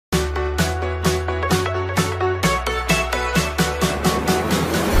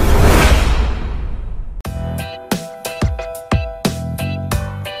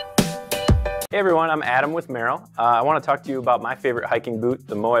everyone, I'm Adam with Merrell. I want to talk to you about my favorite hiking boot,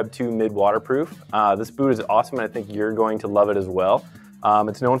 the Moab 2 Mid Waterproof. This boot is awesome and I think you're going to love it as well.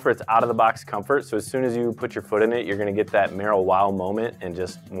 It's known for its out-of-the-box comfort, so as soon as you put your foot in it, you're going to get that Merrell wow moment and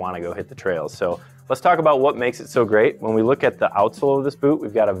just want to go hit the trails. So let's talk about what makes it so great. When we look at the outsole of this boot,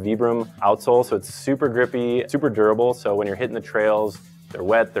 we've got a Vibram outsole, so it's super grippy, super durable, so when you're hitting the trails, they're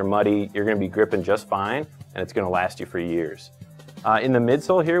wet, they're muddy, you're going to be gripping just fine, and it's going to last you for years. In the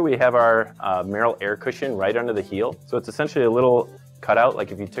midsole here, we have our Merrell air cushion right under the heel. So it's essentially a little cutout,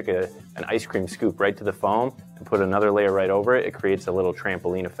 like if you took an ice cream scoop right to the foam and put another layer right over it, it creates a little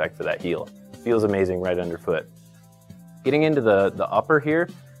trampoline effect for that heel. Feels amazing right underfoot. Getting into the upper here,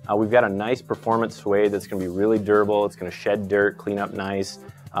 we've got a nice performance suede that's going to be really durable. It's going to shed dirt, clean up nice.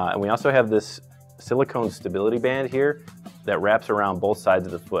 And we also have this silicone stability band here that wraps around both sides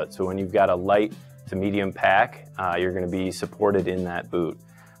of the foot. So when you've got a light to medium pack, you're going to be supported in that boot.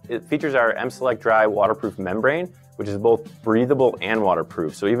 It features our M-Select Dry waterproof membrane, which is both breathable and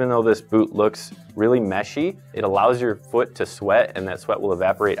waterproof. So even though this boot looks really meshy, it allows your foot to sweat and that sweat will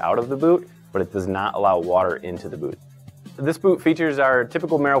evaporate out of the boot, but it does not allow water into the boot. This boot features our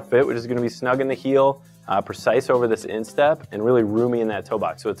typical Merrell fit, which is going to be snug in the heel, precise over this instep, and really roomy in that toe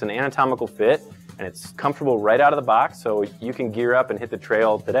box. So it's an anatomical fit, and it's comfortable right out of the box, so you can gear up and hit the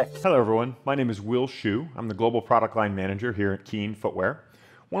trail today. Hello everyone, my name is Will Shue. I'm the Global Product Line Manager here at Keen Footwear.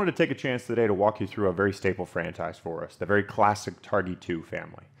 Wanted to take a chance today to walk you through a very staple franchise for us, the very classic Targhee 2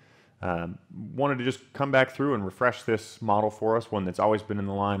 family. Wanted to just come back through and refresh this model for us, one that's always been in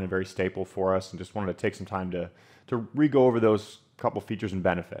the line and very staple for us, and just wanted to take some time to re-go over those couple features and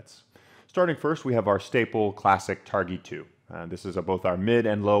benefits. Starting first, we have our staple classic Targhee 2. This is both our mid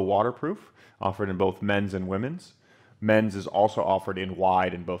and low waterproof, offered in both men's and women's. Men's is also offered in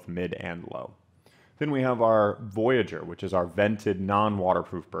wide in both mid and low. Then we have our Voyager, which is our vented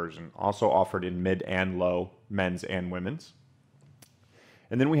non-waterproof version, also offered in mid and low, men's and women's.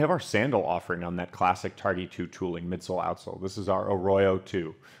 And then we have our sandal offering on that classic Targhee 2 tooling, midsole, outsole. This is our Arroyo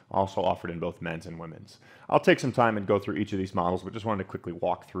 2, also offered in both men's and women's. I'll take some time and go through each of these models, but just wanted to quickly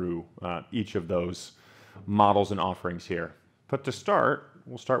walk through each of those models and offerings here. But to start,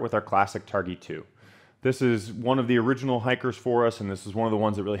 we'll start with our classic Targhee 2. This is one of the original hikers for us, and this is one of the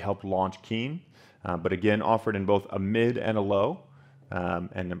ones that really helped launch Keen. But again, offered in both a mid and a low.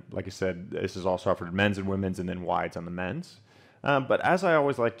 And like I said, this is also offered in men's and women's, and then wides on the men's. But as I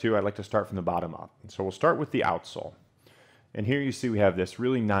always like to, I like to start from the bottom up. So we'll start with the outsole. And here you see we have this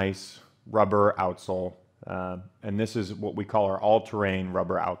really nice rubber outsole. And this is what we call our all-terrain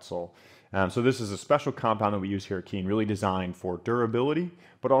rubber outsole. So this is a special compound that we use here at Keen, really designed for durability,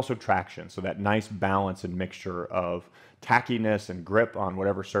 but also traction. So that nice balance and mixture of tackiness and grip on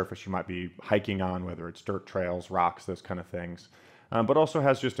whatever surface you might be hiking on, whether it's dirt trails, rocks, those kind of things. But also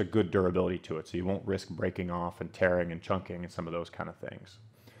has just a good durability to it, so you won't risk breaking off and tearing and chunking and some of those kind of things.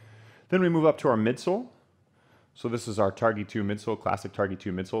 Then we move up to our midsole. So this is our Targhee 2 midsole, classic Targhee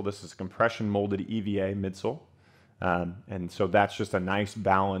 2 midsole. This is compression molded EVA midsole. And so that's just a nice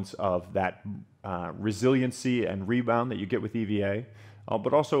balance of that resiliency and rebound that you get with EVA,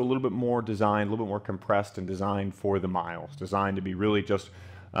 but also a little bit more designed, a little bit more compressed and designed for the miles, designed to be really just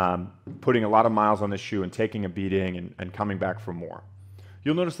putting a lot of miles on this shoe and taking a beating and coming back for more.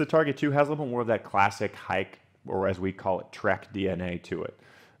 You'll notice the Targhee 2 has a little bit more of that classic hike, or as we call it, trek DNA to it.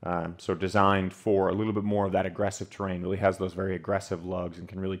 So designed for a little bit more of that aggressive terrain, really has those very aggressive lugs and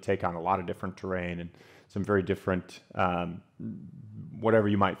can really take on a lot of different terrain and some very different, whatever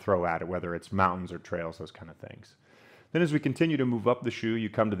you might throw at it, whether it's mountains or trails, those kind of things. Then as we continue to move up the shoe, you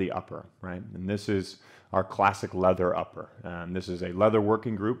come to the upper, right? And this is our classic leather upper. This is a leather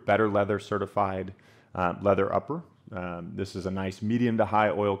working group, Better Leather certified leather upper. This is a nice medium to high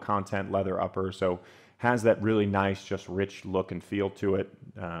oil content leather upper, so has that really nice, just rich look and feel to it.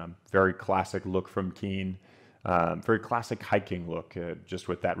 Very classic look from Keen. Very classic hiking look, just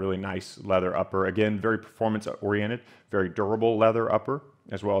with that really nice leather upper. Again, very performance oriented, very durable leather upper,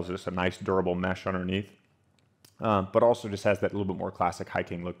 as well as just a nice durable mesh underneath. But also just has that little bit more classic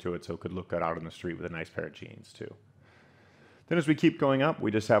hiking look to it, so it could look good out on the street with a nice pair of jeans too. Then as we keep going up, we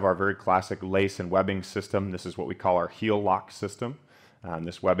just have our very classic lace and webbing system. This is what we call our heel lock system.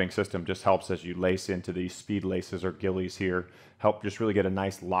 This webbing system just helps as you lace into these speed laces or gillies here, help just really get a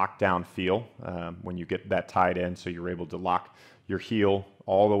nice lockdown feel when you get that tied in, so you're able to lock your heel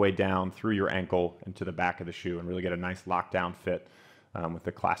all the way down through your ankle into the back of the shoe and really get a nice lockdown fit with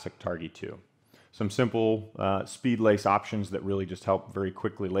the classic Targhee 2. Some simple speed lace options that really just help very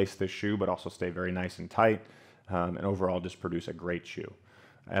quickly lace this shoe, but also stay very nice and tight, and overall just produce a great shoe.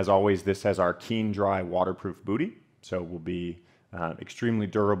 As always, this has our Keen Dry waterproof bootie, so we'll be extremely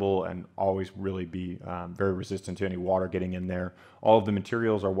durable and always really be very resistant to any water getting in there. All of the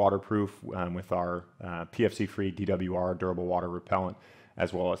materials are waterproof with our PFC-free DWR durable water repellent,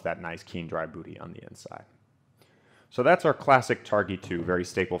 as well as that nice Keen dry booty on the inside. So that's our classic Targhee 2, very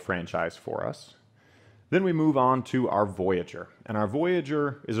staple franchise for us. Then we move on to our Voyager, and our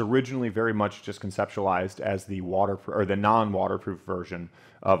Voyager is originally very much just conceptualized as the non-waterproof version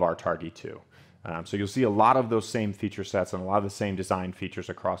of our Targhee 2. So you'll see a lot of those same feature sets and a lot of the same design features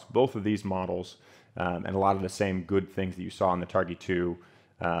across both of these models, and a lot of the same good things that you saw in the Targhee 2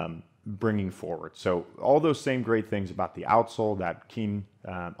 bringing forward. So all those same great things about the outsole, that Keen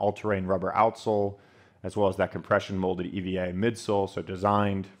all-terrain rubber outsole, as well as that compression molded EVA midsole, so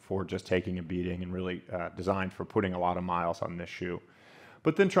designed for just taking a beating and really designed for putting a lot of miles on this shoe.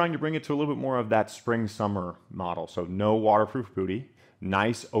 But then trying to bring it to a little bit more of that spring-summer model, so no waterproof booty,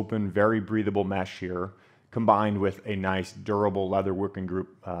 nice open, very breathable mesh here, combined with a nice durable leather working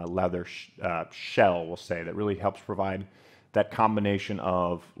group leather shell, we'll say, that really helps provide that combination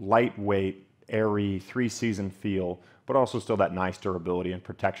of lightweight, airy, three-season feel, but also still that nice durability and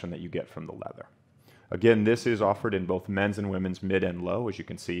protection that you get from the leather. Again, this is offered in both men's and women's mid and low, as you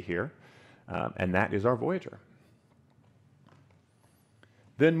can see here, and that is our Voyager.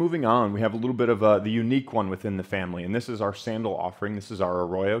 Then moving on, we have a little bit of the unique one within the family, and this is our sandal offering. This is our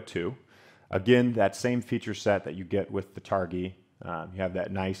Arroyo 2. Again, that same feature set that you get with the Targhee. You have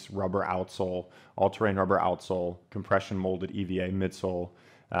that nice rubber outsole, all-terrain rubber outsole, compression molded EVA midsole,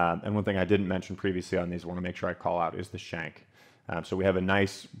 and one thing I didn't mention previously on these, I want to make sure I call out, is the shank. So we have a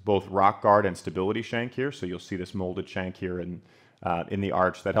nice both rock guard and stability shank here. So you'll see this molded shank here in the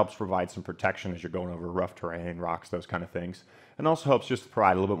arch that helps provide some protection as you're going over rough terrain, rocks, those kind of things. And also helps just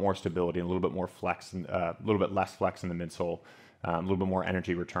provide a little bit more stability and a little bit more flex, and a little bit less flex in the midsole, a little bit more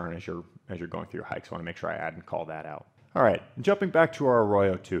energy return as you're going through your hikes. So I want to make sure I add and call that out. All right, jumping back to our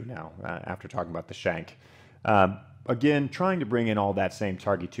Arroyo 2 now, after talking about the shank. Again, trying to bring in all that same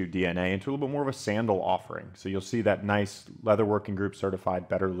Targhee 2 DNA into a little bit more of a sandal offering. So you'll see that nice leather working group certified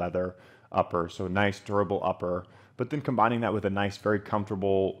better leather upper, so a nice durable upper, but then combining that with a nice, very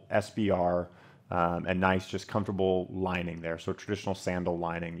comfortable SBR and nice, just comfortable lining there. So traditional sandal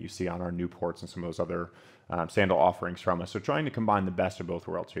lining you see on our Newports and some of those other sandal offerings from us. So trying to combine the best of both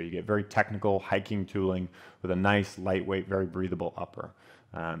worlds here. You get very technical hiking tooling with a nice, lightweight, very breathable upper.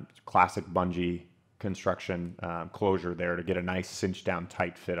 Classic bungee construction closure there to get a nice cinch down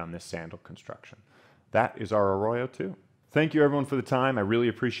tight fit on this sandal construction. That is our Arroyo 2. Thank you everyone for the time. I really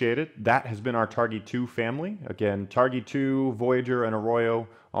appreciate it. That has been our Targhee 2 family. Again, Targhee 2, Voyager, and Arroyo,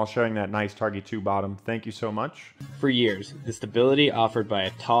 all sharing that nice Targhee 2 bottom. Thank you so much. For years, the stability offered by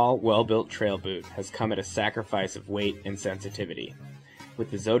a tall, well-built trail boot has come at a sacrifice of weight and sensitivity.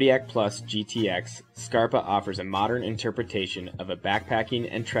 With the Zodiac Plus GTX, SCARPA offers a modern interpretation of a backpacking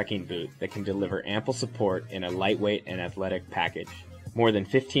and trekking boot that can deliver ample support in a lightweight and athletic package. More than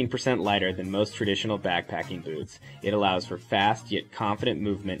 15% lighter than most traditional backpacking boots, it allows for fast yet confident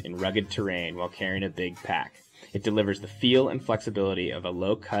movement in rugged terrain while carrying a big pack. It delivers the feel and flexibility of a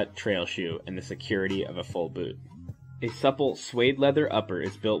low-cut trail shoe and the security of a full boot. A supple suede leather upper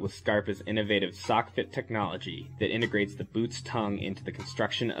is built with SCARPA's innovative sock fit technology that integrates the boot's tongue into the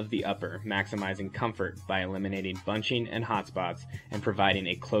construction of the upper, maximizing comfort by eliminating bunching and hotspots and providing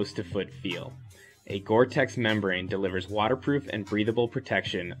a close-to-foot feel. A Gore-Tex membrane delivers waterproof and breathable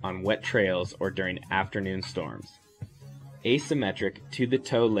protection on wet trails or during afternoon storms. Asymmetric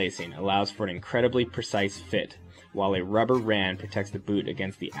to-the-toe lacing allows for an incredibly precise fit, while a rubber rand protects the boot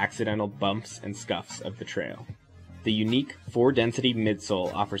against the accidental bumps and scuffs of the trail. The unique 4-density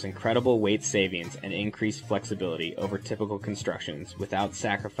midsole offers incredible weight savings and increased flexibility over typical constructions without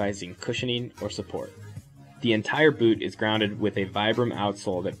sacrificing cushioning or support. The entire boot is grounded with a Vibram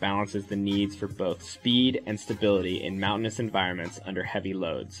outsole that balances the needs for both speed and stability in mountainous environments under heavy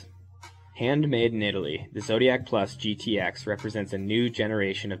loads. Handmade in Italy, the Zodiac Plus GTX represents a new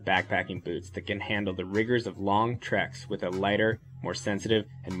generation of backpacking boots that can handle the rigors of long treks with a lighter, more sensitive,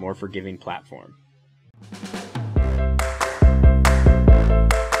 and more forgiving platform.